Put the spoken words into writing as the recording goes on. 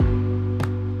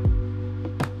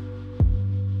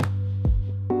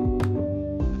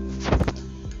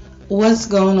What's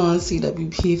going on,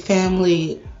 CWP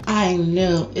family? I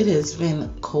know it has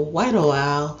been quite a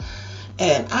while,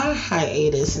 and our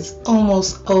hiatus is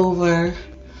almost over.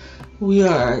 We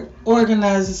are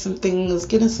organizing some things,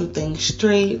 getting some things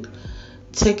straight,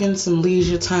 taking some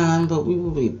leisure time, but we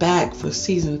will be back for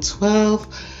season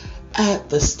 12 at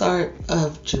the start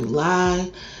of July.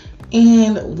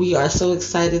 And we are so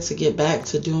excited to get back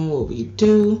to doing what we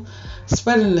do,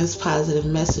 spreading this positive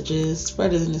messages,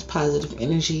 spreading this positive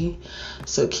energy.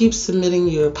 So keep submitting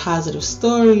your positive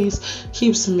stories,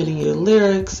 keep submitting your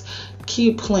lyrics,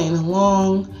 keep playing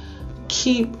along,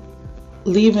 keep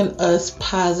leaving us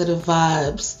positive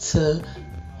vibes to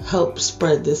help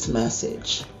spread this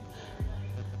message.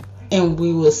 And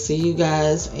we will see you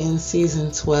guys in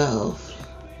season 12.